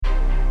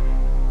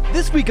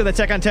This week on the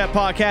Tech on Tap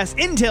podcast,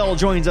 Intel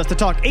joins us to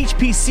talk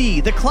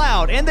HPC, the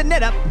cloud, and the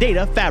NetApp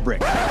data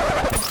fabric.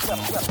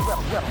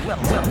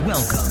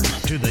 Welcome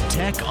to the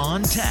Tech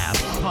on Tap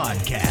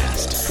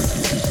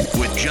podcast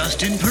with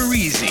Justin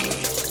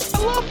Parisi.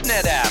 I love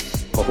NetApp.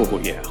 Oh,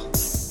 yeah.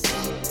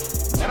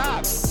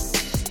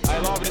 NetApp. I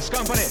love this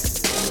company.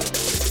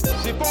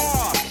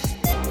 Support.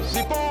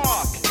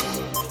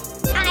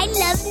 I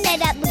love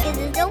NetApp because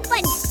it's so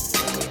fun.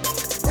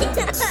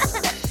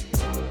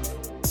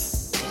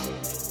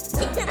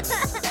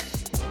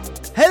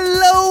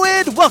 Hello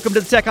and welcome to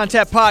the Tech on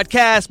Tap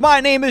podcast. My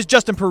name is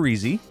Justin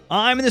Parisi.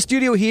 I'm in the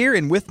studio here,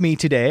 and with me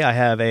today I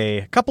have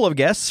a couple of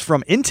guests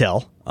from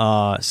Intel.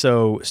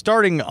 So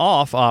starting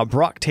off,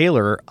 Brock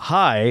Taylor,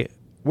 hi.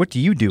 What do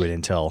you do at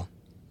Intel?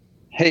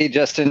 Hey,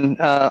 Justin.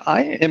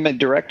 I am a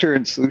director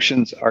and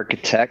solutions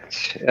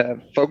architect,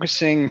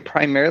 focusing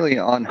primarily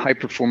on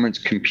high-performance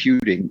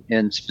computing.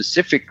 And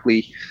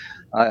specifically,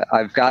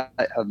 I've got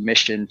a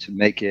mission to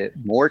make it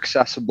more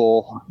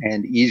accessible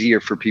and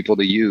easier for people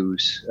to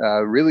use.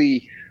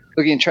 Really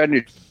looking at trying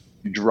to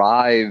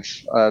drive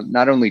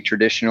not only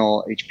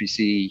traditional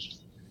HPC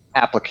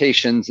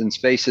applications and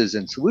spaces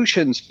and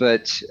solutions,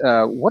 but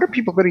what are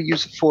people going to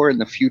use it for in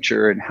the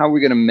future, and how are we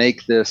going to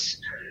make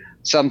this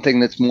something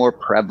that's more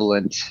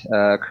prevalent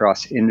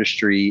across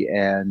industry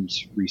and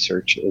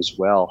research as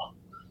well.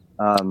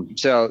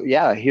 So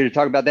here to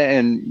talk about that,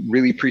 and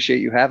really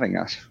appreciate you having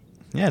us.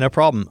 Yeah, no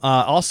problem.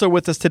 Also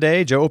with us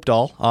today, Joe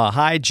Opdahl.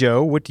 Hi,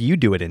 Joe. What do you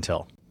do at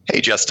Intel? Hey,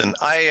 Justin.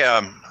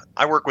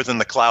 I work within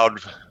the Cloud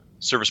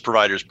Service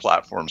Providers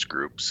Platforms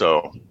group.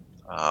 So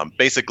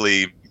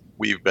basically,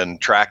 we've been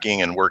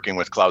tracking and working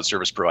with cloud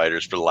service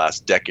providers for the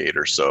last decade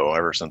or so,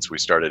 ever since we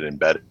started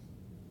embedding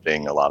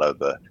a lot of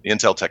the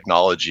Intel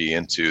technology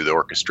into the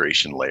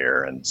orchestration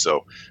layer. And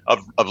so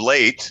of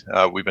late,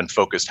 we've been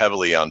focused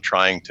heavily on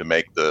trying to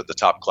make the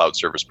top cloud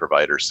service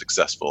providers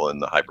successful in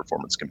the high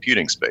performance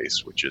computing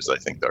space, which is, I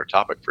think, our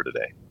topic for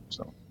today.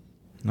 So,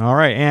 all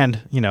right.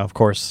 And, of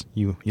course,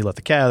 you let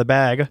the cat out of the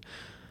bag.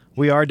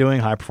 We are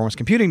doing high performance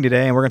computing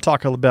today, and we're going to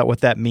talk a little about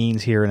what that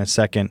means here in a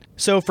second.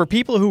 So for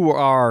people who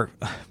are,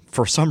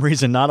 for some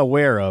reason, not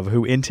aware of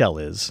who Intel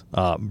is,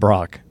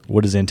 Brock,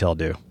 what does Intel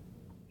do?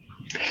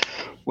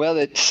 Well,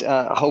 it's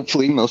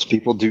hopefully most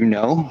people do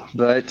know,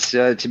 but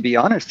to be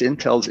honest,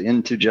 Intel's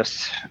into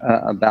just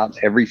about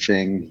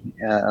everything,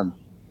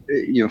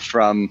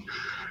 from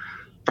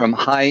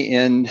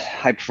high-end,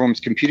 high-performance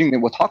computing that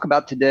we'll talk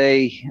about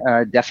today,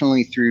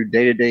 definitely through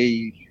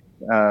day-to-day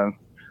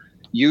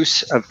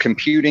use of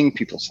computing,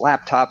 people's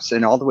laptops,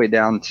 and all the way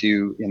down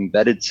to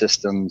embedded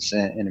systems.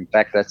 And in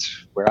fact,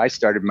 that's where I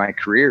started my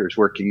career, is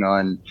working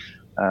on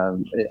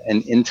an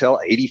Intel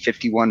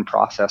 8051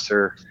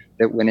 processor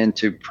that went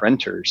into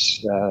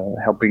printers,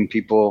 helping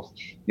people,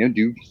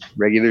 do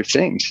regular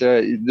things.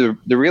 The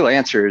real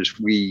answer is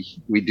we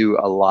do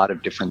a lot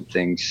of different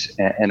things,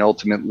 and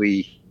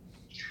ultimately,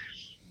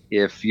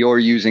 if you're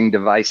using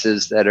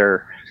devices that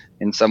are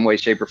in some way,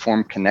 shape, or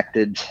form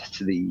connected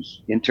to the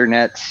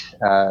internet,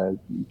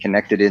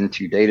 connected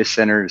into data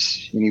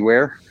centers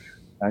anywhere,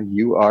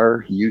 you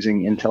are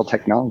using Intel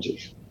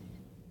technology.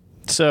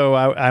 So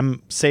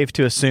I'm safe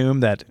to assume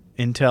that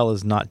Intel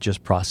is not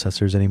just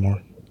processors anymore?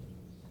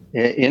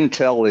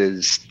 Intel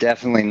is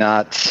definitely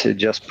not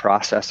just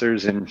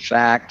processors. In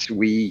fact,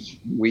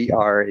 we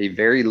are a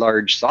very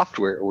large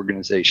software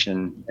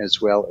organization, as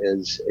well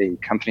as a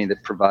company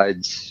that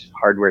provides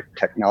hardware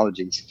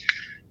technologies.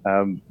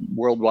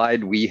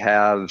 Worldwide, we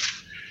have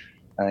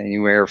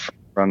anywhere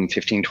from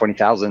 15,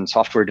 20,000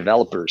 software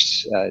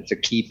developers. It's a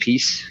key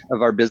piece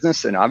of our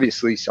business, and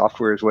obviously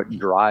software is what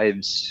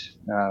drives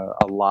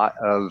a lot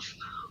of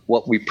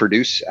what we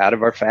produce out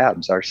of our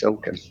fabs, our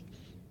silicon.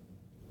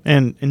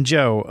 And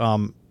Joe,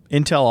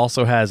 Intel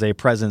also has a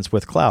presence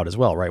with cloud as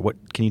well, right?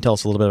 What can you tell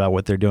us a little bit about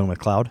what they're doing with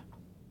cloud?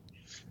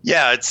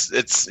 Yeah,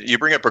 it's you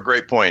bring up a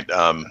great point.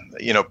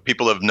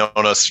 People have known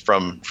us for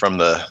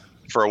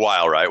a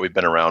while, right? We've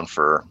been around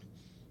for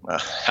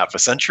half a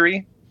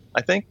century,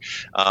 I think.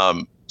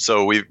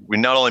 So we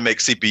not only make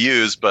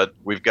CPUs, but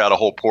we've got a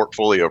whole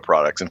portfolio of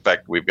products. In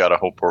fact, we've got a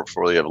whole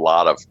portfolio of a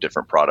lot of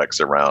different products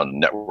around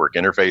network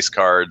interface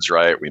cards,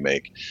 right? We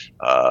make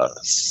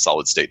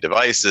solid state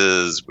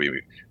devices.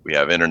 We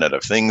have Internet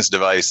of Things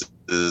devices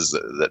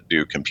that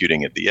do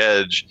computing at the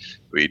edge.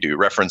 We do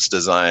reference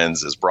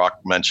designs. As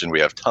Brock mentioned,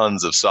 we have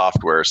tons of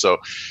software. So,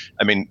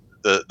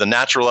 the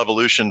natural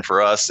evolution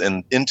for us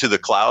into the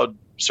cloud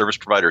service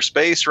provider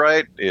space,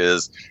 right,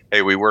 is,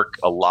 hey, we work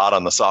a lot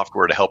on the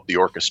software to help the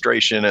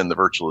orchestration and the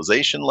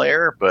virtualization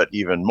layer, but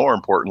even more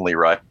importantly,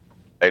 right,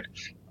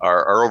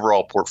 our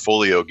overall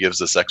portfolio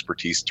gives us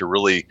expertise to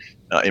really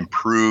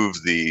improve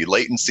the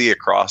latency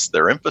across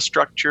their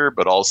infrastructure,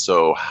 but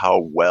also how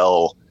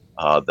well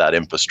that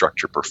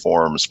infrastructure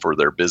performs for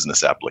their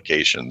business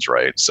applications,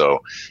 right?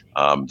 So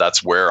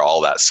that's where all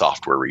that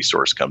software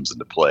resource comes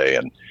into play,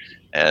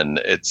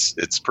 and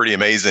it's pretty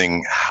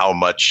amazing how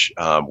much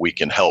we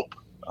can help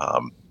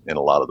in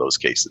a lot of those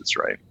cases,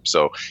 right?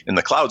 So in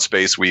the cloud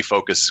space, we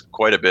focus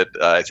quite a bit,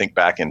 I think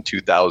back in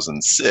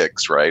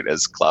 2006, right,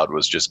 as cloud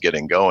was just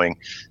getting going,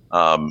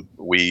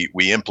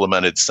 we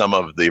implemented some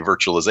of the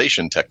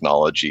virtualization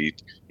technology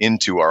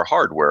into our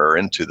hardware,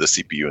 into the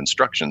CPU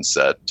instruction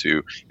set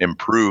to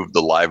improve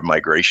the live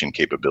migration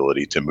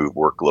capability to move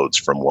workloads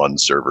from one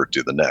server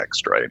to the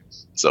next, right?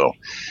 So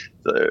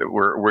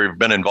we've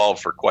been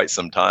involved for quite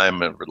some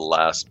time over the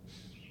last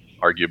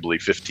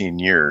arguably 15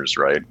 years,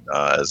 right?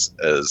 As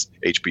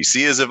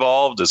HPC has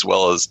evolved, as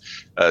well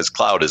as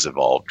cloud has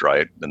evolved,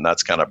 right? And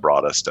that's kind of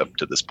brought us up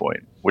to this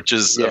point, which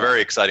is a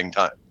very exciting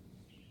time.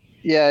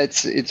 Yeah,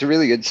 it's a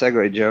really good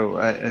segue, Joe.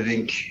 I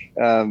think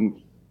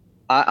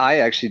I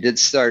actually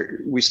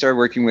we started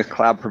working with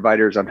cloud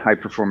providers on high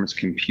performance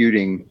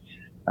computing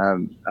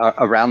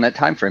around that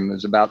time frame. It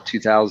was about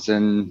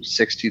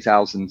 2006,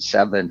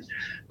 2007.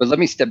 But let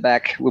me step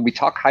back. When we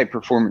talk high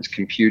performance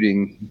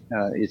computing,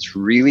 it's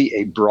really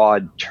a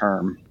broad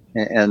term.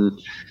 And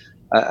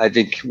I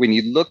think when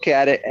you look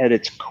at it at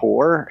its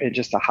core, at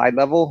just a high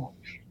level,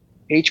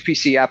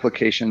 HPC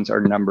applications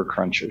are number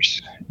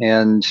crunchers.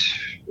 And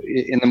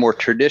in the more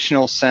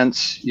traditional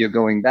sense,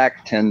 going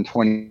back 10,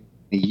 20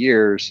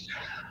 years,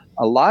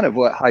 a lot of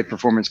what high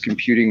performance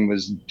computing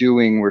was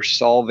doing were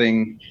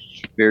solving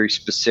very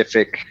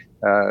specific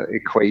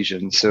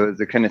equations. So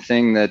the kind of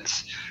thing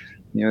that's,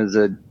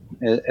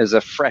 as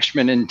a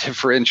freshman in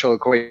differential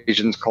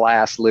equations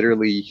class,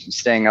 literally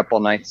staying up all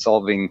night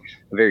solving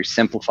a very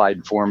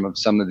simplified form of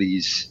some of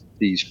these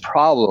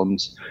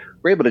problems,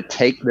 we're able to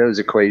take those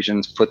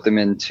equations, put them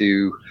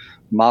into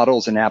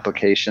models and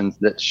applications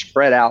that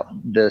spread out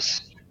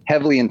this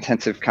heavily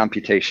intensive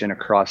computation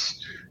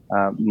across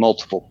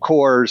multiple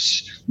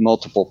cores,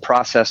 multiple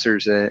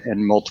processors,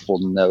 and multiple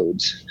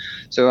nodes.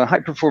 So high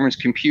performance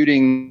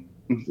computing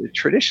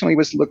traditionally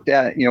was looked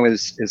at,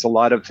 as a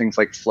lot of things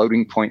like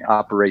floating point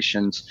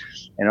operations,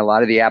 and a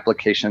lot of the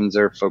applications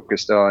are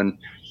focused on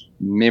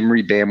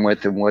memory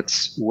bandwidth and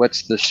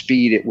what's the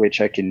speed at which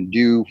I can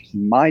do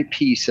my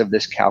piece of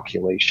this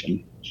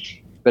calculation.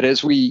 But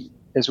as we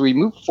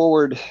move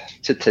forward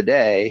to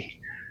today,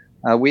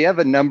 we have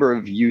a number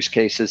of use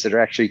cases that are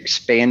actually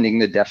expanding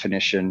the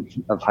definition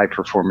of high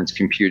performance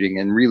computing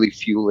and really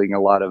fueling a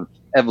lot of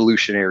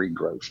evolutionary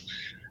growth.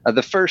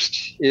 The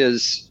first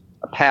is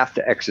a path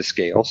to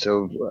exascale.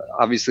 So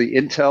obviously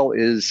Intel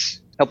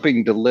is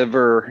helping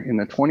deliver in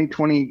the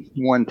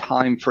 2021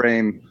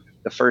 timeframe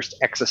the first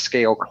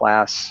exascale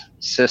class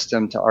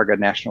system to Argonne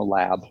National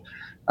Lab.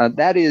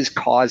 That is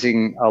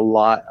causing a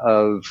lot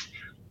of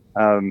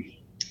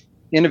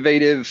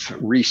innovative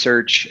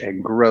research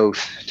and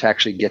growth to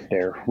actually get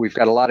there. We've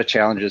got a lot of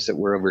challenges that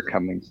we're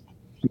overcoming.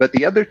 But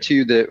the other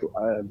two that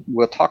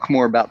we'll talk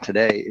more about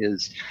today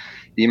is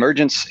the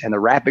emergence and the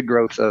rapid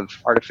growth of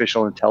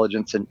artificial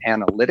intelligence and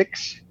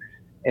analytics,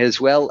 as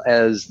well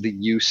as the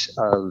use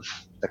of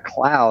the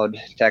cloud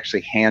to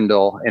actually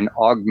handle and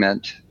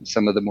augment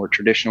some of the more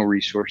traditional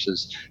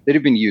resources that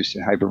have been used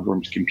in high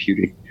performance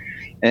computing.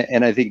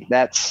 And I think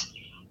that's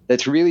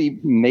really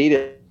made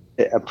it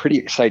a pretty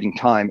exciting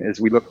time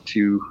as we look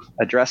to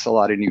address a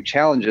lot of new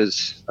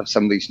challenges of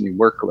some of these new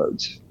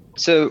workloads.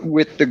 So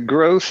with the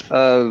growth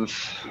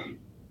of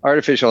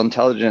artificial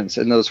intelligence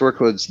and those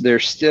workloads, they're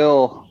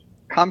still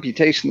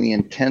computationally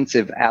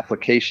intensive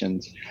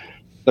applications,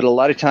 but a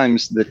lot of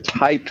times the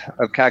type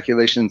of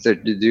calculations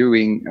that they're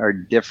doing are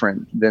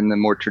different than the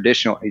more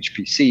traditional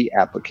HPC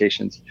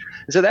applications.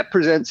 And so that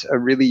presents a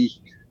really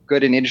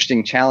good and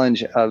interesting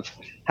challenge of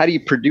how do you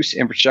produce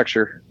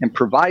infrastructure and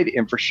provide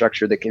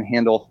infrastructure that can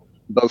handle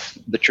both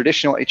the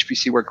traditional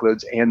HPC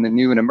workloads and the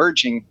new and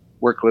emerging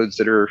workloads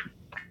that are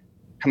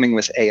coming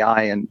with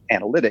AI and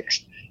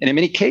analytics. And in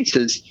many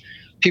cases,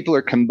 people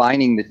are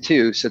combining the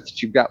two so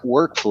that you've got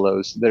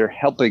workflows that are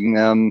helping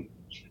them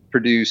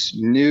produce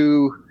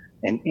new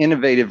and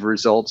innovative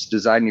results,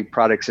 design new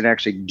products, and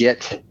actually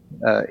get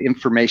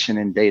information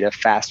and data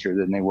faster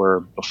than they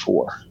were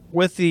before.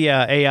 With the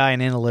AI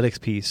and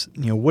analytics piece,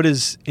 what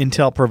is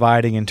Intel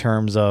providing in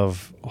terms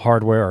of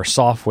hardware or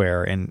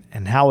software, and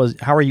how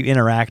are you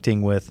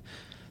interacting with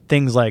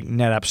things like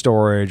NetApp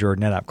Storage or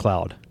NetApp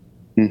Cloud?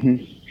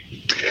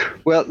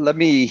 Mm-hmm. Well, let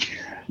me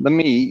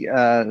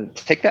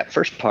take that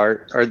first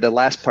part or the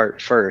last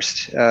part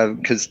first,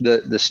 because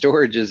the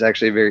storage is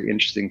actually a very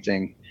interesting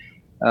thing.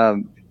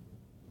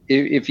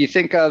 If you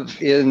think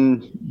of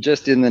in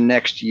the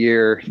next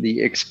year,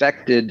 the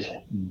expected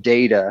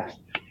data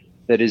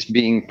that is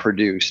being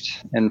produced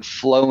and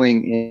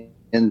flowing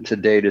into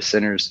data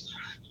centers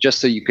just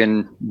so you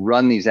can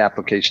run these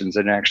applications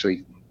and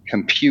actually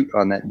compute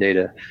on that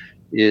data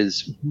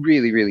is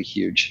really, really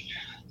huge.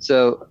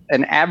 So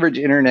an average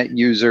internet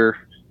user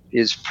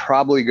is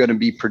probably going to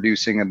be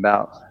producing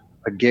about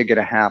 1.5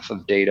 gigs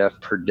of data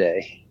per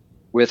day.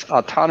 With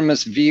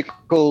autonomous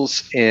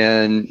vehicles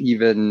and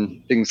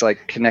even things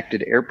like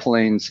connected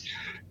airplanes,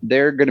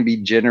 they're going to be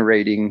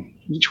generating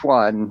each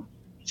one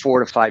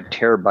 4 to 5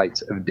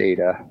 terabytes of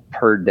data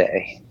per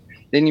day.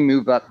 Then you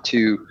move up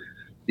to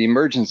the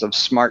emergence of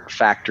smart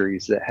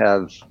factories that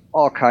have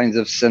all kinds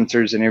of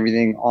sensors and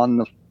everything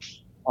on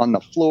on the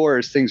floor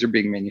as things are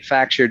being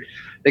manufactured.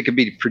 They could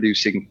be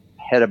producing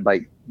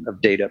petabyte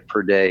of data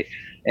per day.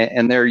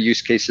 And there are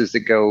use cases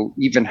that go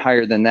even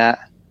higher than that.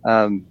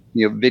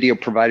 Video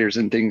providers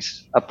and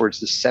things upwards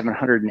to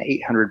 700 and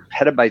 800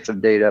 petabytes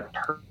of data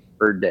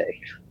per day,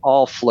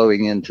 all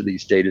flowing into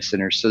these data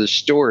centers. So the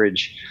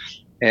storage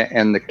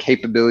and the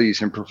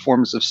capabilities and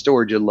performance of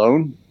storage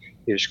alone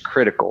is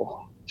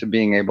critical to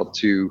being able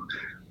to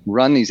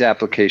run these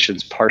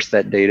applications, parse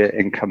that data,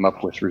 and come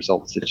up with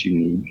results that you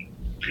need.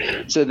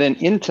 So then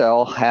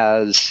Intel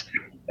has,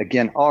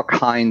 again, all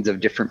kinds of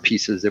different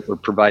pieces that we're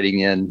providing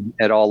in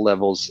at all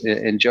levels.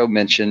 And Joe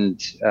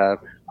mentioned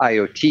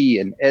IoT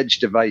and edge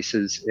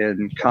devices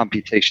and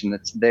computation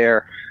that's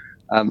there.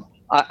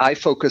 I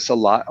focus a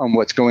lot on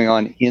what's going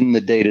on in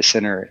the data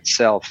center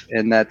itself,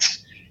 and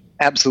that's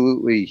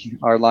absolutely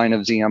our line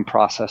of Xeon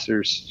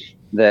processors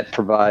that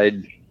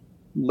provide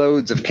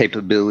loads of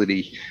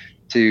capability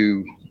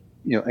to,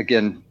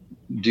 again,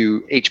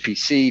 do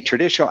HPC,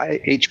 traditional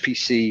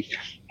HPC,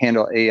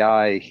 handle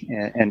AI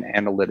and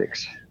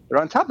analytics. But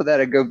on top of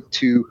that, I go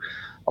to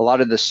a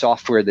lot of the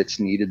software that's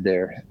needed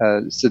there.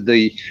 So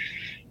the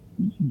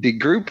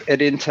group at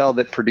Intel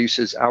that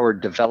produces our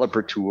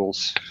developer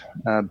tools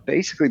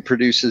basically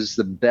produces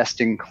the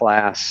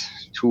best-in-class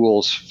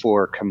tools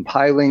for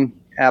compiling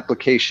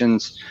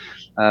applications,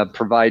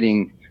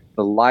 providing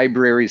the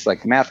libraries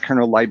like math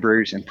kernel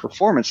libraries and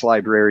performance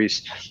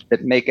libraries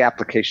that make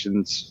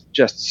applications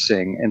just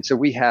sing. And so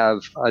we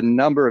have a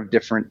number of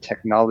different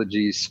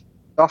technologies,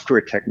 software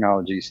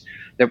technologies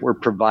that we're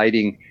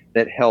providing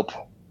that help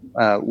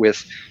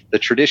with the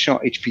traditional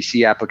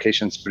HPC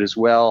applications, but as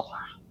well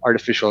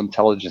artificial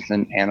intelligence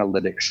and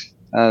analytics.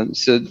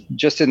 So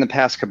just in the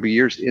past couple of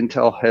years,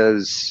 Intel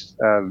has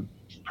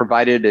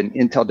provided an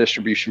Intel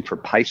distribution for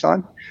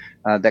Python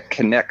that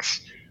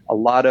connects a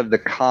lot of the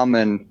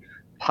common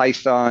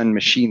Python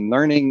machine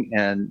learning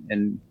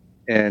and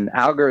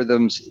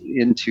algorithms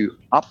into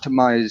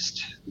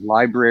optimized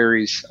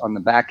libraries on the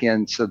back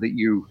end, so that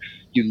you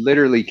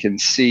literally can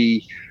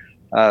see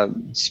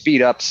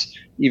speed ups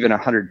even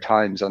 100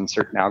 times on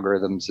certain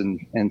algorithms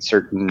and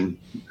certain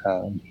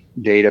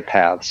data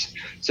paths.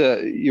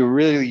 So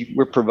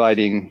we're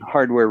providing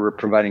hardware, we're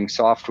providing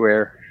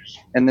software,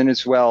 and then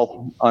as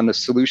well on the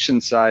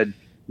solution side,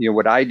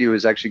 what I do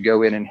is actually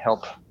go in and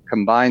help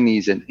combine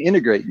these and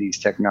integrate these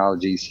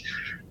technologies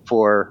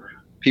for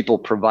people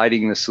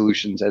providing the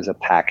solutions as a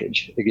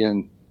package.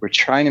 Again, we're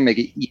trying to make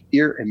it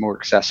easier and more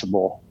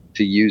accessible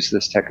to use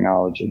this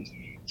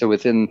technology. So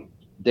within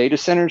data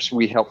centers,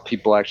 we help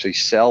people actually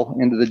sell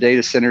into the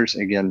data centers.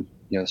 Again,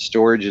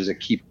 storage is a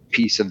key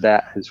piece of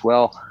that as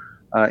well.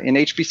 In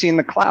HPC in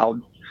the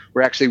cloud,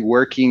 we're actually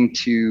working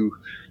to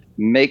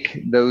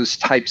make those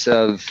types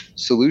of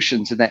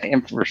solutions in that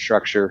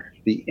infrastructure,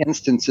 the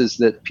instances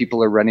that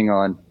people are running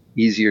on,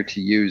 easier to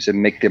use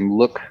and make them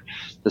look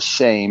the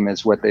same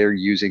as what they are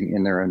using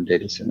in their own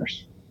data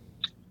centers.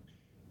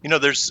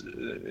 There's,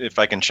 if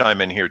I can chime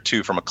in here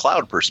too, from a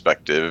cloud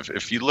perspective,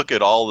 if you look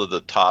at all of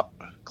the top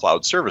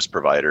cloud service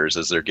providers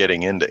as they're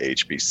getting into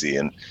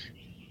HPC,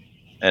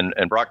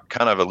 and Brock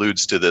kind of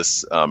alludes to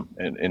this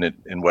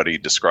in what he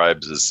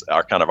describes as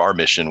our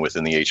mission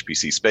within the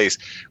HPC space.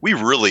 We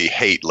really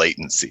hate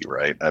latency,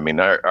 right? I mean,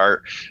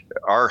 our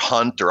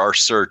hunt or our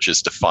search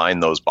is to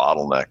find those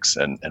bottlenecks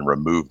and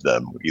remove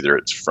them. Either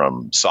it's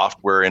from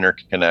software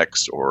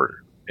interconnects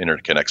or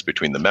interconnects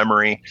between the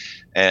memory.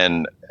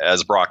 And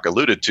as Brock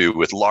alluded to,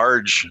 with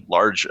large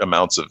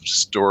amounts of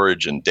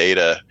storage and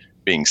data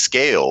being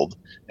scaled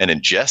and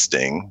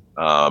ingesting,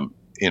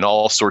 in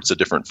all sorts of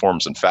different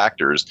forms and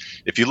factors,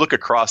 if you look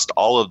across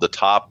all of the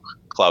top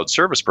cloud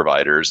service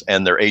providers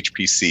and their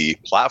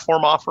HPC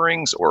platform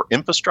offerings or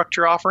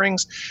infrastructure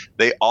offerings,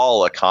 they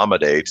all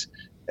accommodate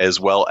as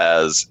well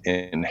as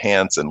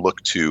enhance and look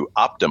to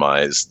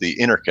optimize the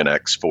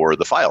interconnects for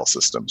the file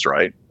systems,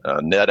 right?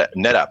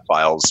 NetApp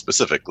files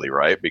specifically,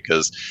 right?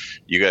 Because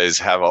you guys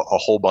have a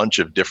whole bunch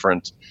of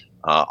different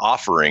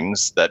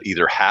offerings that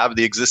either have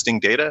the existing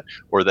data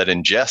or that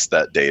ingest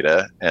that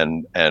data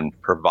and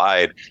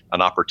provide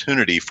an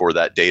opportunity for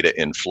that data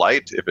in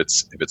flight, if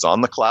it's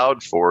on the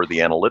cloud for the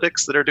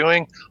analytics that are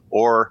doing,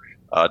 or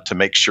to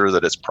make sure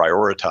that it's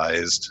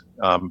prioritized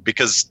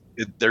because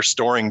they're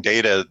storing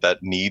data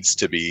that needs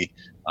to be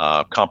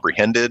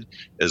comprehended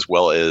as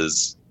well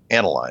as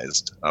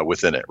analyzed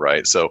within it,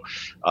 right? So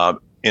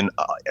in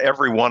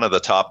every one of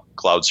the top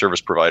cloud service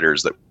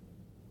providers that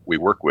we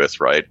work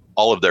with, right,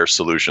 all of their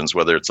solutions,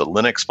 whether it's a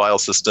Linux file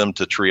system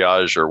to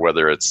triage or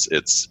whether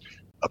it's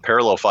a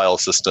parallel file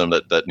system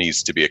that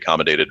needs to be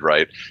accommodated,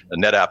 right, a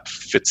NetApp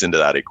fits into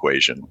that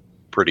equation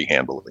pretty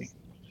handily.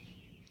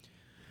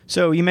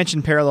 So you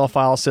mentioned parallel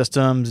file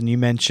systems, and you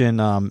mentioned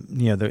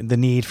the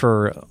need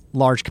for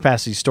large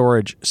capacity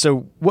storage.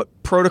 So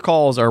what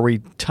protocols are we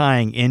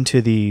tying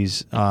into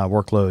these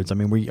workloads? I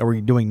mean, are we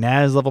doing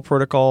NAS level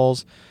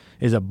protocols?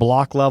 Is it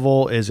block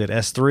level? Is it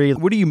S3?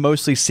 What are you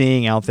mostly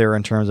seeing out there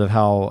in terms of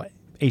how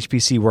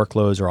HPC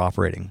workloads are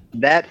operating?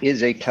 That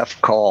is a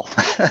tough call.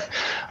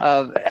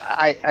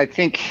 I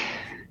think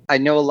I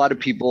know a lot of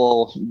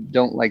people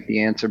don't like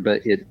the answer,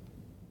 but it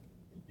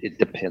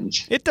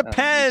depends. It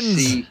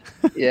depends.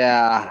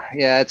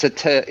 It's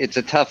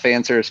a tough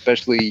answer,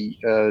 especially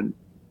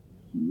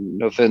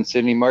no offense to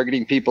any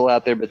marketing people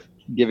out there, but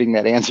giving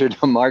that answer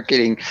to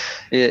marketing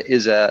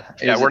is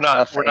we're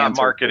not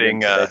marketing.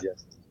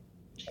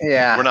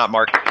 We're not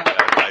marketing.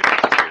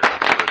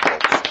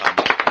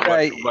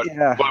 Right.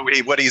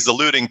 What he's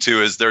alluding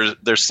to is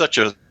there's such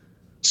a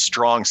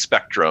strong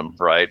spectrum,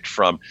 right,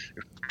 from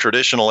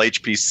traditional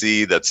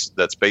HPC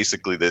that's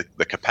basically the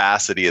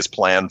capacity is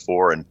planned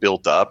for and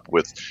built up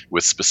with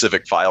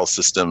specific file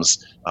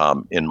systems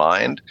in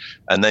mind,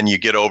 and then you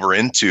get over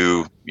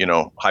into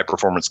high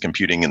performance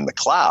computing in the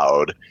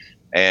cloud,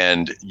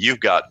 and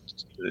you've got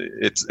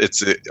it's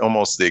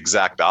almost the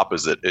exact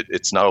opposite.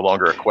 It's no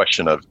longer a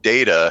question of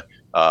data.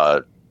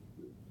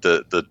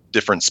 The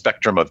different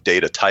spectrum of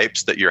data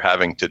types that you're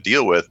having to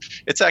deal with,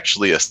 it's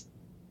actually a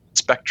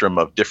spectrum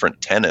of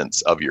different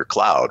tenants of your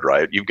cloud,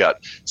 right? You've got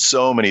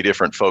so many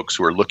different folks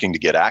who are looking to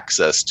get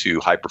access to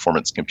high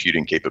performance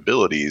computing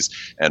capabilities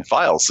and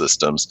file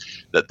systems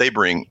that they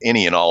bring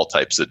any and all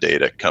types of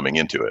data coming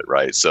into it,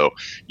 right? So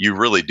you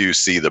really do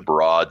see the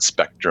broad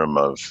spectrum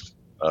of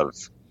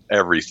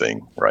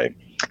everything, right?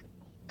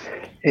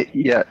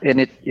 And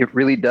it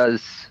really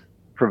does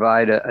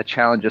provide a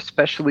challenge,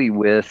 especially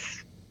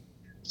with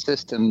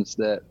systems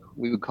that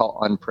we would call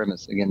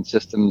on-premise, again,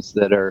 systems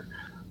that are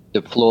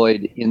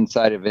deployed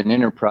inside of an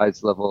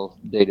enterprise level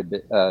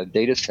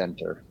data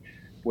center,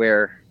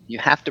 where you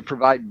have to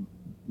provide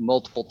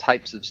multiple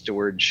types of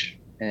storage,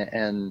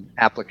 and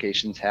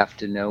applications have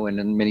to know, and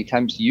then many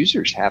times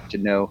users have to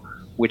know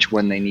which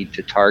one they need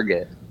to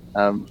target.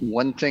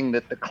 One thing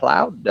that the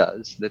cloud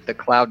does, that the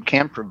cloud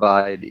can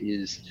provide,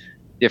 is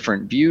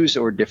different views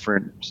or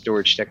different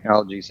storage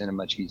technologies in a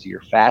much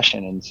easier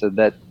fashion. And so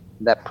that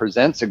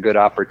presents a good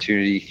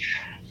opportunity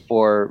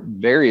for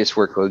various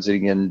workloads. And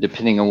again,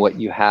 depending on what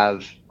you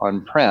have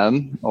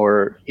on-prem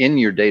or in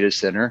your data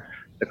center,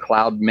 the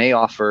cloud may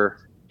offer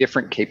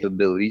different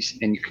capabilities,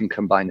 and you can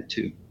combine the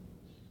two.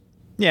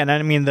 Yeah, and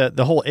I mean,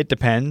 the whole "it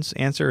depends"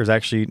 answer is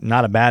actually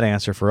not a bad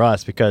answer for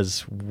us,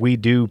 because we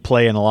do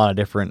play in a lot of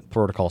different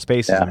protocol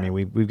spaces. Yeah. I mean,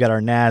 we've got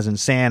our NAS and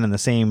SAN in the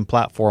same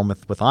platform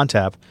with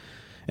ONTAP,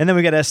 and then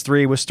we got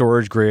S3 with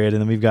Storage Grid,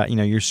 and then we've got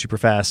your super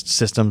fast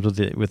systems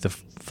with the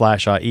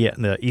Flash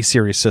the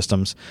E-Series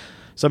systems.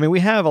 So I mean, we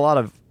have a lot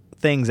of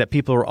things that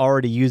people are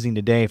already using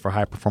today for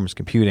high performance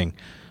computing.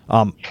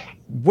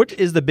 What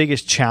is the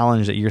biggest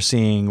challenge that you're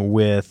seeing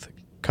with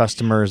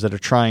customers that are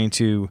trying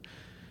to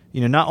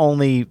not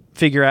only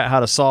figure out how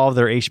to solve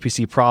their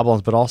HPC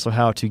problems, but also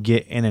how to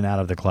get in and out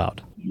of the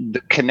cloud?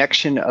 The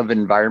connection of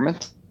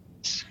environments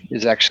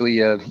is actually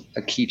a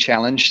key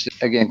challenge.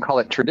 Again, call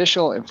it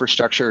traditional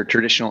infrastructure or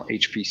traditional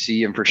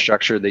HPC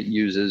infrastructure that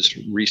uses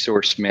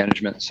resource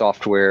management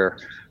software,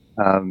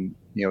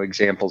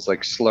 examples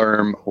like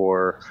Slurm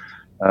or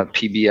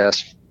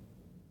PBS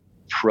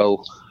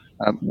Pro,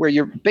 where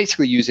you're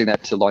basically using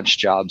that to launch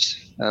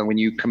jobs. When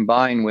you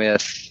combine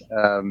with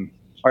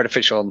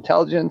artificial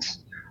intelligence,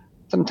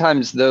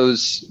 sometimes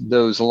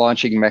those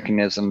launching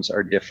mechanisms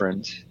are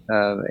different.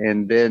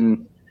 And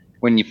then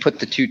when you put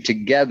the two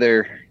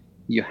together,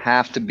 you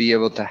have to be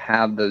able to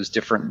have those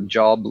different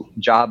job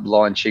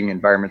launching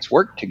environments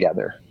work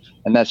together.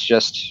 And that's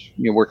just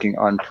working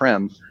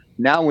on-prem.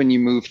 Now, when you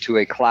move to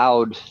a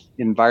cloud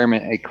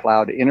environment, a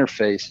cloud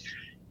interface,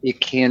 it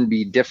can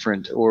be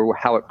different, or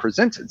how it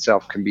presents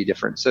itself can be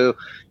different. So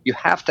you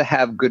have to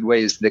have good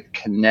ways that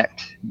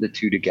connect the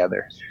two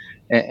together.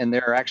 And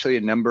there are actually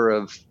a number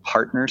of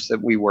partners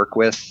that we work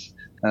with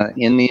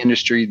in the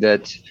industry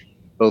that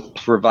both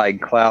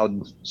provide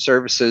cloud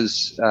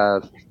services,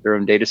 their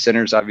own data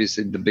centers,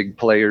 obviously the big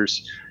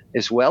players,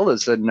 as well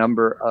as a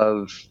number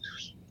of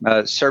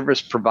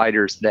service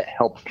providers that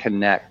help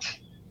connect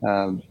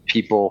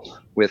people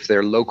with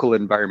their local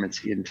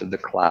environments into the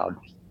cloud.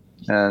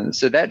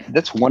 So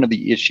that's one of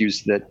the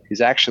issues that is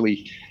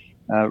actually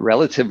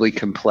relatively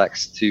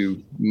complex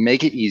to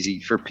make it easy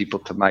for people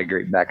to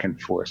migrate back and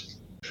forth.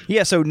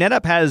 Yeah, so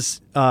NetApp has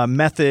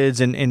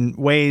methods and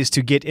ways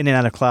to get in and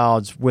out of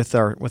clouds with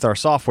our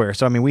software.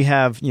 So I mean, we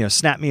have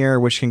SnapMirror,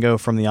 which can go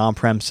from the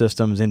on-prem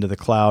systems into the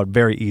cloud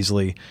very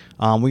easily.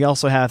 We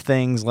also have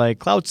things like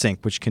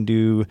CloudSync, which can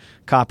do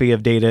copy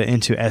of data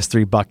into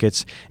S3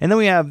 buckets, and then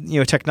we have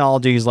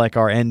technologies like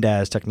our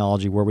NDAS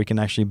technology, where we can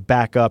actually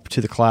back up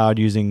to the cloud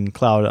using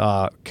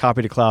cloud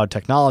copy to cloud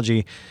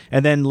technology,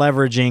 and then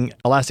leveraging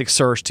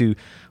Elasticsearch to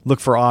look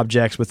for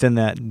objects within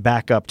that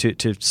backup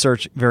to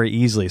search very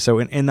easily. So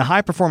in the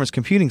high performance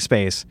computing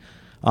space,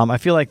 I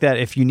feel like that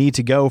if you need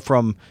to go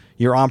from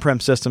your on-prem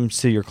systems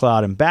to your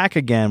cloud and back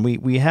again,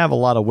 we have a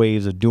lot of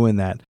ways of doing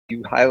that.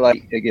 You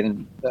highlight,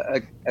 again,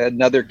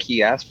 another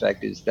key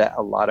aspect is that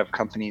a lot of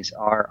companies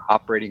are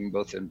operating in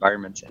both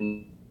environments,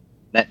 and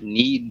that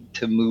need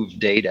to move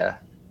data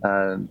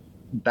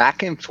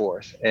back and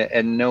forth,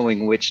 and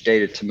knowing which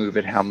data to move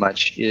and how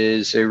much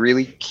is a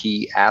really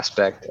key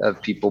aspect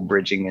of people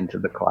bridging into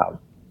the cloud.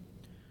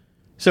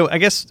 So I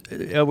guess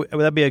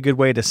that'd be a good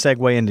way to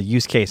segue into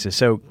use cases.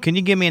 So can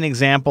you give me an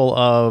example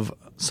of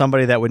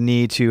somebody that would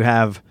need to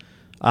have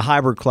a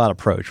hybrid cloud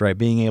approach, right?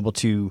 Being able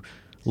to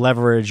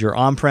leverage your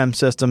on-prem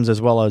systems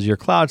as well as your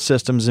cloud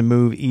systems and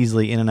move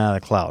easily in and out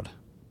of the cloud.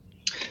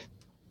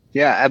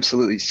 Yeah,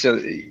 absolutely. So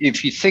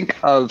if you think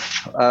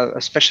of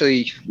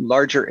especially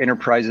larger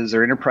enterprises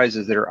or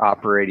enterprises that are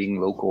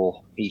operating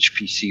local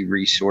HPC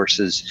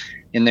resources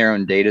in their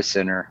own data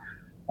center,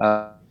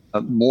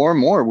 more and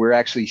more we're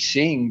actually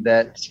seeing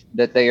that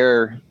they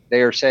are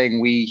saying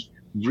we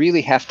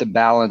really have to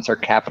balance our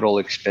capital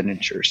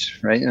expenditures,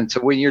 right? And so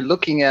when you're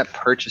looking at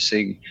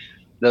purchasing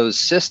those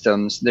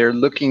systems, they're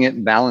looking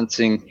at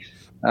balancing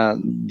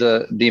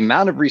the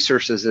amount of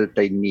resources that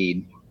they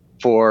need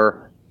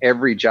for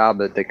every job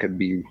that they could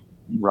be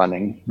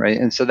running, right?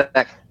 And so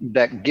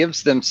that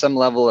gives them some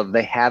level of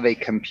they have a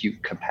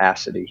compute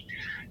capacity.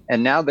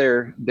 And now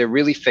they're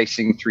really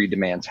facing three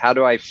demands. How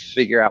do I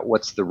figure out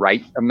what's the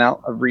right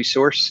amount of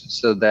resource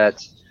so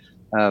that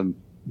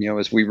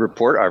as we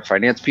report, our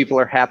finance people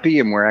are happy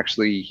and we're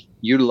actually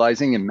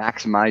utilizing and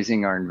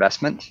maximizing our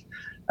investment.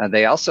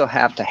 They also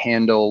have to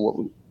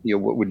handle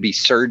what would be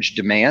surge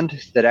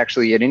demand that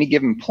actually at any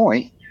given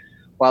point,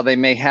 while they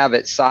may have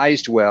it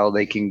sized well,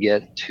 they can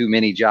get too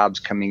many jobs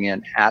coming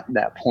in at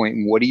that point.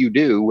 And what do you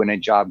do when a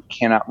job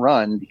cannot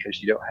run because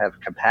you don't have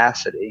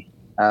capacity?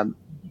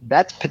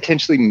 That's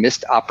potentially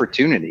missed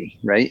opportunity,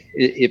 right?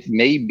 It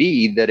may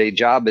be that a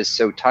job is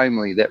so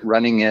timely that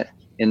running it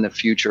in the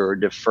future or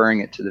deferring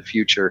it to the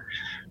future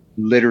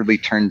literally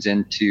turns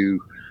into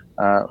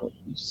a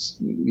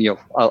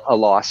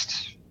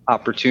lost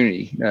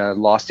opportunity,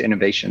 lost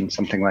innovation,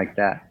 something like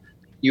that.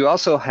 You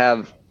also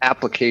have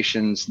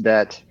applications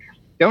that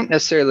don't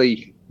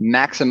necessarily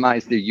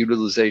maximize their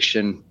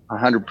utilization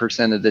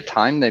 100% of the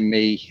time. They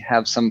may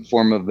have some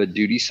form of a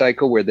duty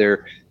cycle where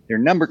they're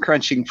number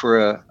crunching for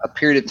a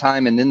period of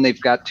time, and then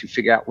they've got to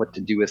figure out what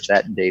to do with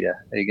that data.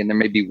 Again, there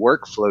may be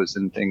workflows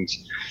and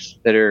things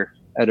that are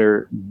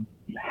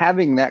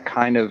having that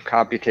kind of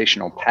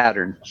computational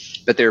pattern,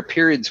 but there are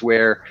periods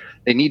where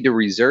they need to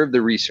reserve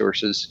the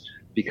resources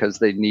because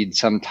they need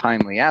some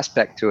timely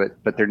aspect to it,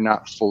 but they're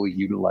not fully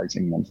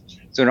utilizing them.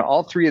 So in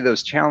all three of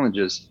those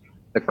challenges,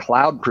 the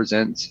cloud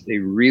presents a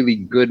really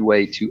good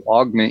way to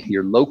augment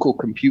your local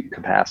compute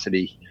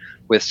capacity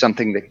with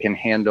something that can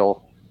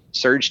handle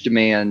surge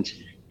demand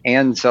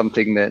and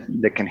something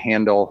that can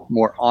handle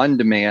more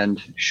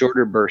on-demand,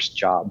 shorter burst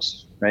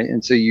jobs, right?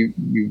 And so you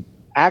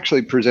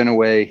actually present a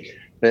way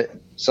that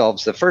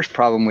solves the first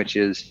problem, which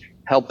is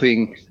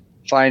helping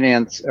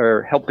finance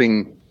or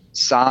helping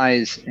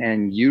size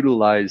and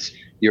utilize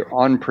your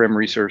on-prem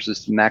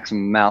resources to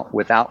maximum amount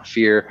without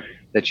fear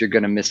that you're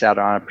going to miss out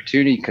on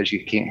opportunity because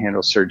you can't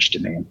handle surge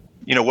demand.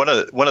 One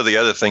of the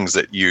other things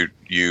that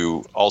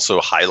you also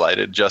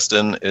highlighted,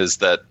 Justin, is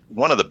that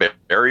one of the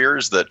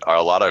barriers that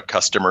a lot of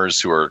customers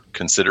who are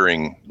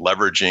considering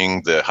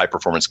leveraging the high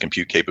performance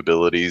compute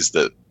capabilities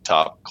that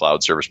top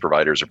cloud service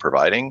providers are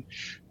providing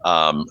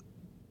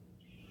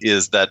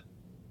is that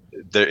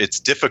it's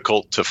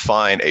difficult to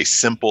find a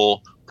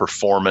simple,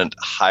 performant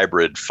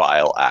hybrid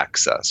file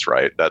access,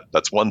 right?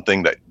 That's one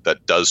thing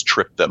that does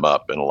trip them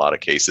up in a lot of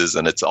cases,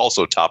 and it's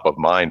also top of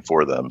mind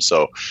for them.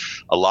 So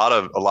a lot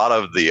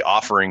of the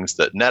offerings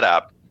that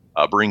NetApp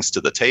brings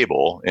to the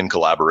table in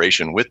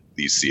collaboration with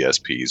these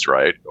CSPs,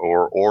 right,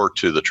 or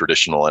to the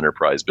traditional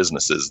enterprise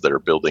businesses that are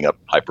building up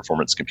high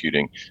performance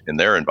computing in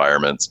their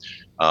environments,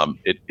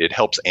 it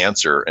helps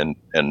answer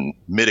and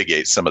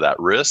mitigate some of that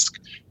risk.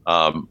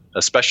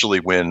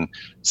 Especially when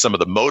some of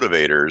the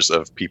motivators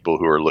of people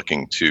who are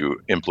looking to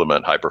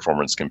implement high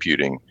performance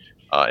computing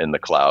in the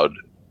cloud,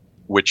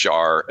 which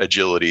are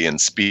agility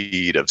and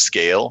speed of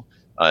scale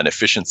and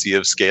efficiency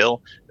of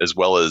scale, as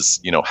well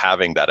as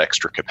having that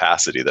extra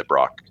capacity that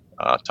Brock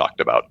talked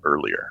about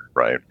earlier,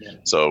 right? Yeah.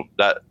 So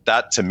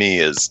that to me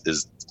is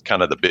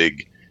kind of the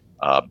big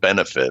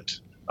benefit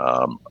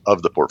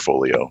of the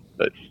portfolio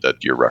that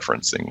you're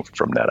referencing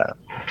from NetApp.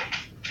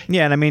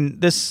 Yeah, and I mean,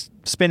 this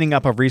spinning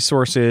up of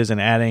resources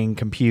and adding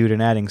compute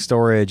and adding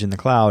storage in the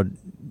cloud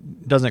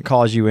doesn't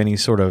cause you any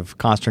sort of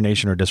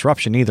consternation or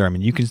disruption either. I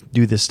mean, you can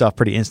do this stuff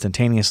pretty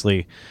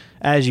instantaneously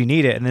as you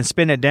need it and then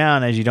spin it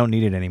down as you don't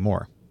need it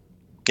anymore.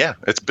 Yeah,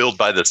 it's billed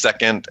by the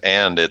second,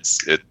 and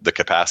the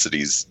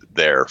capacity's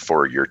there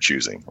for your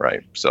choosing,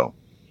 right? So,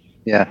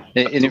 yeah,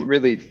 and it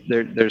really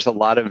there's a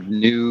lot of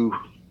new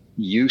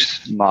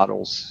use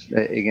models.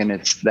 Again,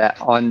 it's that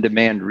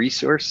on-demand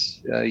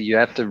resource. You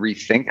have to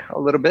rethink a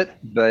little bit,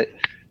 but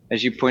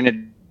as you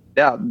pointed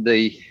out,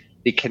 the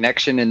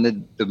connection and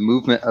the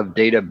movement of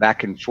data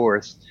back and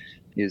forth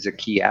is a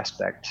key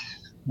aspect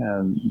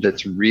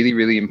that's really,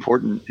 really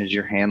important as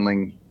you're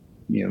handling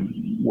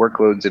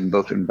workloads in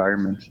both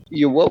environments.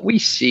 What we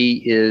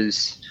see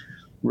is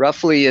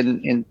roughly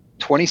in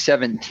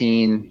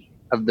 2017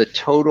 of the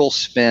total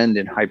spend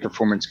in high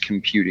performance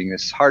computing,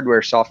 this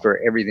hardware,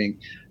 software, everything,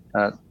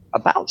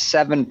 about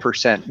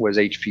 7%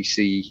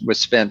 was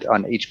spent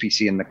on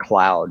HPC in the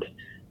cloud.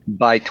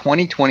 By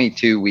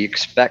 2022, we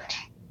expect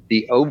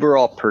the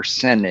overall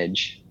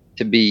percentage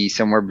to be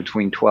somewhere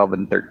between 12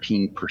 and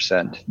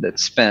 13%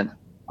 that's spent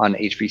on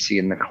HPC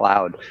in the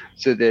cloud.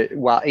 So that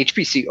while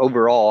HPC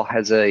overall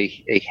has a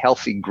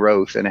healthy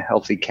growth and a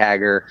healthy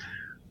CAGR,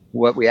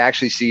 what we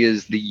actually see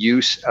is the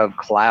use of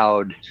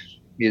cloud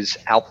is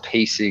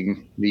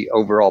outpacing the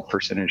overall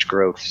percentage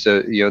growth.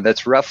 So,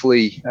 that's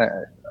roughly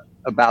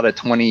about a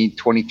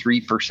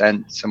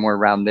 23%, somewhere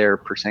around there,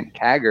 percent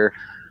CAGR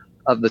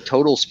of the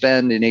total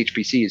spend in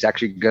HPC is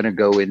actually going to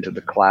go into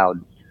the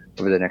cloud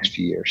over the next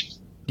few years.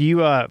 Do you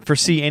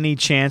foresee any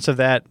chance of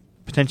that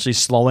potentially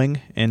slowing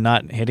and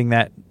not hitting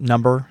that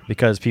number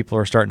because people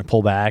are starting to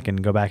pull back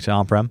and go back to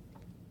on-prem?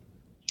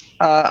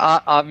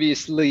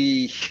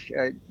 Obviously,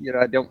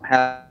 I don't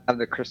have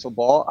the crystal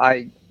ball.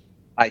 I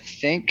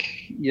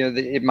think,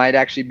 it might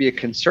actually be a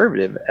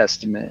conservative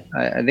estimate.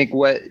 I think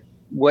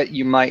what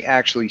you might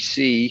actually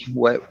see,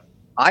 what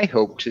I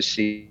hope to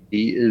see,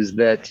 is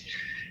that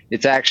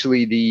it's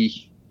actually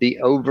the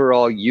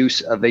overall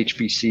use of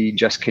HPC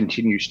just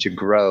continues to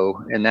grow,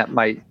 and that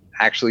might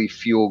actually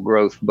fuel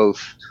growth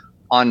both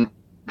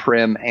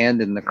on-prem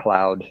and in the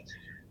cloud,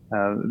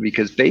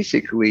 because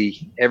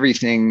basically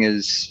everything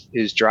is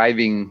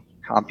driving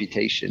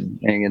computation,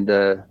 and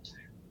the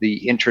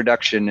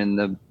introduction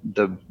and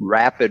the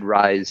rapid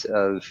rise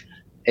of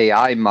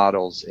AI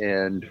models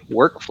and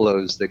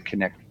workflows that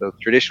connect both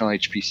traditional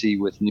HPC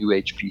with new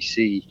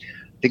HPC,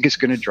 I think it's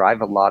going to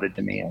drive a lot of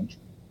demand.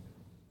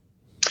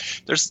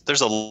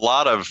 There's a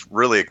lot of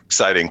really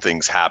exciting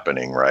things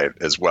happening, right,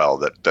 as well,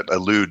 that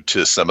allude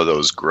to some of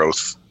those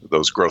growth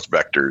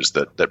vectors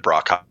that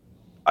Brock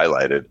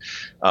highlighted.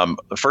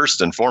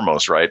 First and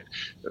foremost, right,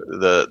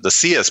 the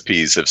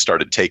CSPs have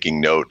started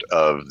taking note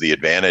of the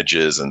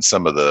advantages and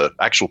some of the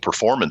actual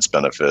performance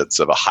benefits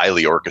of a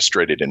highly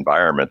orchestrated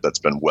environment that's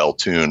been well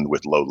tuned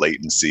with low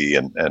latency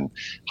and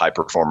high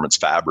performance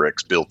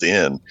fabrics built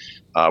in.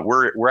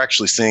 We're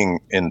actually seeing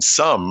in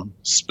some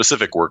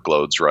specific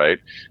workloads, right,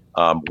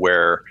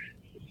 where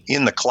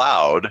in the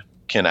cloud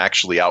can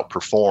actually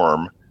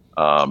outperform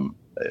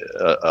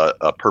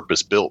a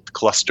purpose-built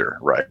cluster,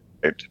 right?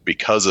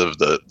 Because of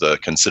the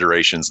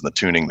considerations and the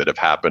tuning that have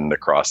happened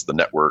across the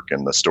network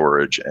and the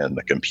storage and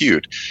the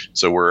compute.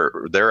 So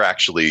they're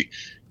actually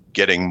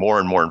getting more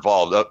and more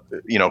involved. 4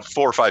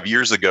 or 5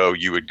 years ago,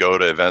 you would go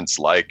to events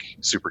like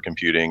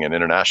supercomputing and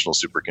international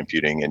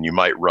supercomputing, and you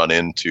might run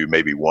into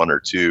maybe one or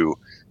two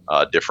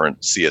different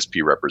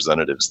CSP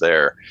representatives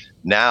there.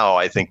 Now,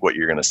 I think what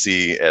you're going to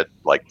see at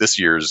like this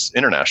year's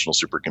international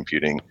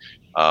supercomputing,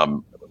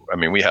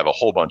 we have a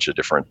whole bunch of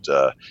different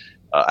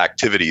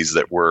activities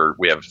that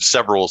we have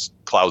several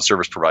cloud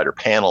service provider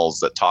panels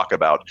that talk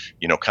about,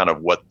 kind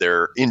of what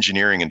their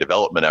engineering and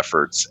development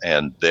efforts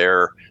and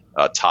their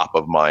top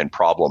of mind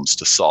problems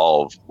to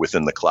solve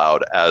within the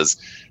cloud as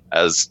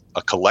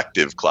a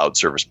collective cloud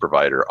service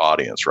provider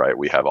audience, right?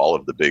 We have all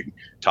of the big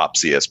top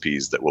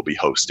CSPs that will be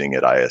hosting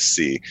at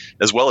ISC,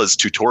 as well as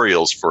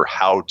tutorials for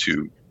how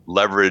to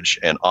leverage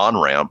and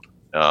on-ramp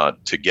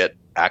to get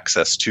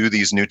access to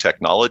these new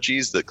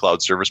technologies that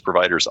cloud service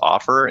providers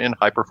offer in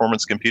high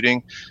performance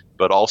computing,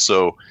 but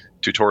also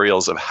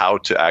tutorials of how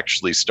to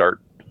actually start,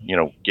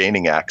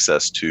 gaining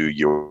access to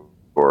your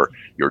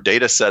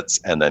data sets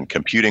and then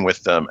computing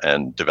with them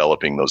and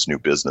developing those new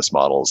business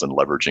models and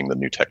leveraging the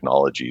new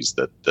technologies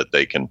that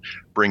they can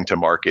bring to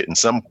market in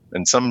some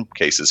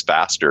cases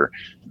faster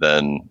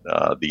than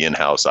the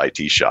in-house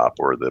IT shop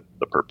or the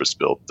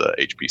purpose-built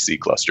HPC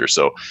cluster.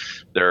 So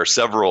there are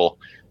several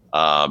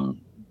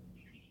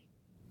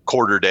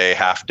quarter-day,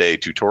 half-day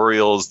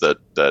tutorials that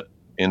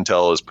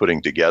Intel is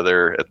putting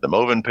together at the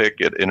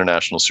Movenpick at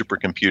International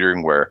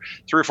Supercomputing, where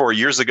 3 or 4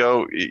 years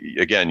ago,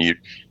 again,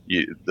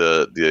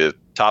 the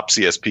top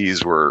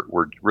CSPs were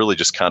really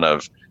just kind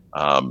of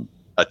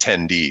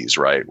attendees,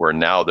 right? Where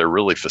now they're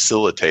really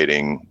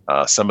facilitating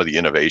some of the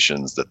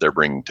innovations that they're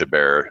bringing to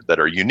bear that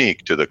are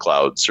unique to the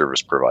cloud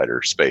service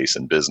provider space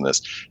and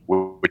business,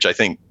 which I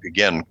think,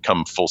 again,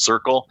 come full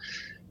circle.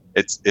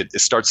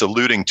 It starts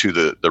alluding to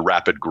the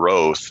rapid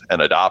growth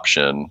and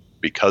adoption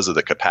because of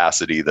the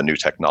capacity, the new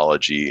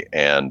technology,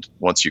 and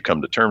once you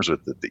come to terms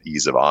with it, the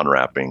ease of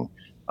on-ramping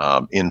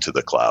into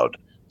the cloud.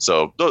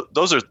 So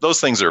those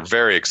things are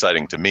very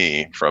exciting to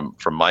me from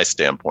my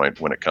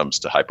standpoint when it comes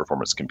to high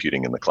performance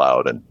computing in the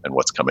cloud and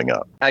what's coming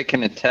up. I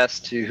can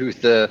attest to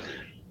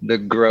the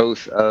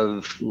growth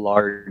of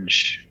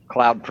large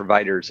cloud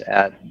providers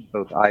at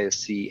both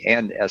ISC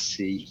and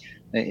SC.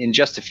 In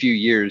just a few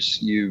years,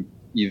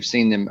 you've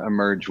seen them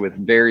emerge with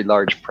very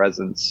large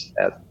presence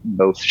at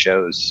both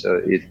shows.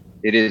 So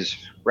it is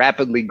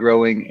rapidly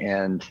growing,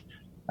 and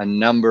a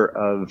number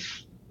of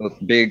both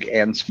big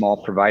and small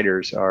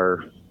providers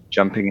are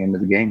jumping into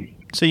the game.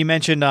 So you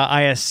mentioned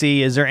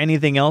ISC. Is there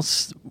anything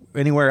else,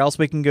 anywhere else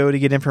we can go to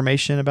get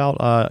information about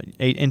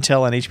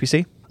Intel and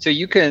HPC? So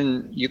you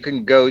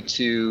can go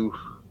to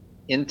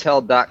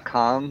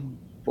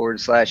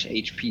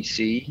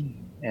intel.com/HPC,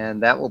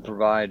 and that will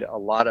provide a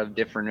lot of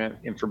different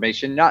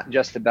information, not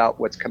just about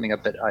what's coming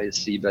up at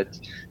ISC, but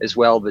as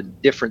well the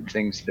different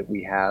things that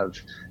we have,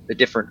 the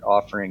different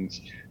offerings.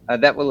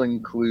 That will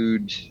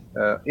include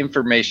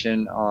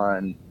information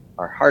on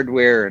our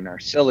hardware and our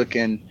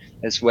silicon,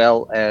 as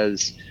well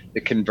as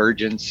the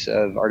convergence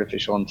of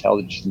artificial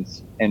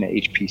intelligence and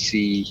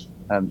HPC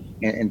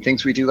and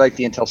things we do like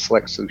the Intel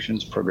Select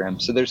Solutions program.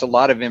 So there's a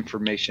lot of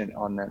information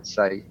on that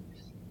site.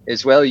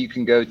 As well, you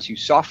can go to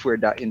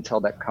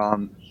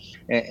software.intel.com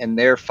and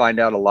there find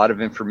out a lot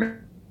of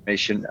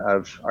information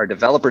of our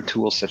developer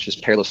tools such as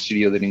Parallel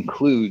Studio that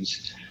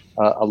includes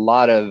a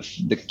lot of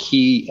the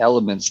key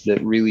elements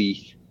that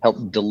really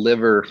help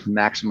deliver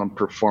maximum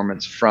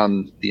performance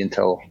from the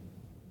Intel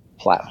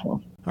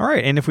platform. All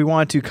right. And if we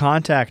wanted to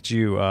contact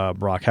you,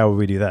 Brock, how would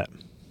we do that?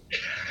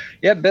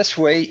 Yeah, best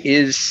way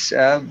is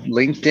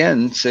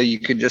LinkedIn. So you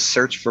could just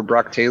search for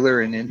Brock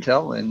Taylor and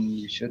Intel and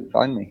you should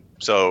find me.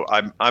 So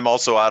I'm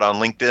also out on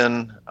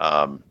LinkedIn,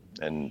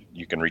 and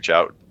you can reach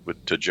out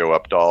to Joe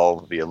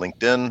Updahl via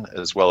LinkedIn,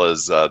 as well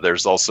as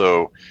there's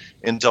also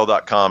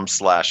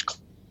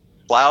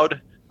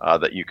intel.com/cloud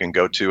that you can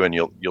go to, and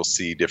you'll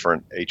see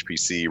different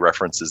HPC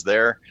references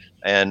there.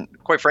 And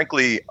quite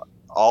frankly,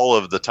 all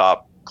of the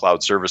top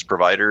cloud service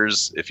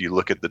providers, if you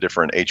look at the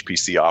different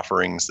HPC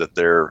offerings that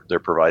they're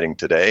providing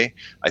today,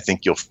 I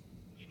think you'll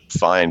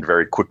find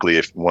very quickly,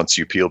 if once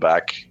you peel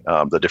back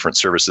the different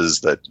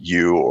services that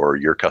you or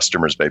your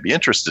customers may be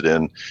interested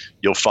in,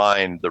 you'll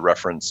find the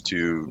reference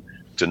to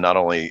not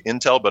only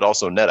Intel but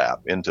also NetApp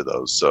into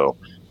those. So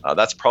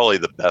that's probably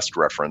the best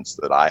reference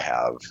that I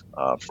have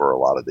for a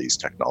lot of these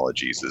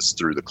technologies is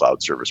through the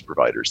cloud service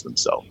providers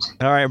themselves.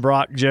 All right,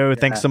 Brock, Joe,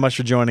 thanks so much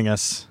for joining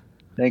us.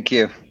 Thank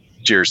you.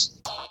 Cheers.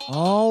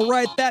 All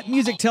right, that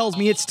music tells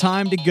me it's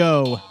time to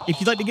go.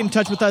 If you'd like to get in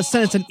touch with us,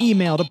 send us an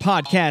email to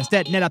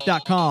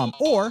podcast@netapp.com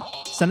or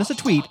send us a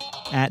tweet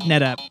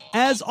 @netapp.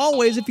 As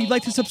always, if you'd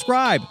like to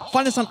subscribe,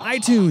 find us on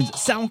iTunes,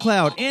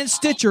 SoundCloud, and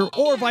Stitcher,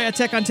 or via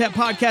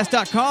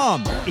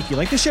TechOnTapPodcast.com. If you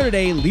like the show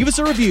today, leave us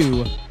a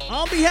review.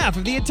 On behalf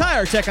of the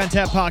entire Tech on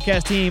Tap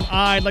podcast team,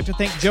 I'd like to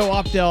thank Joe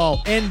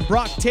Updahl and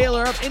Brock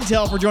Taylor of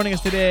Intel for joining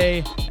us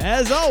today.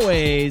 As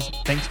always,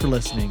 thanks for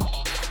listening.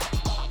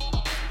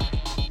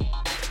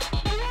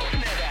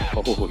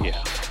 Oh, yeah.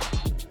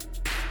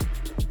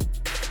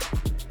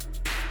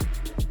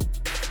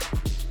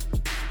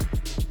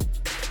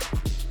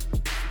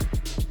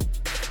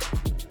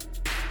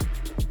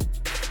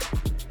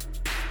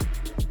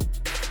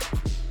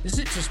 Is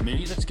it just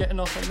me that's getting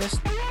off on this?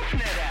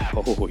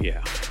 Oh,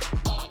 yeah.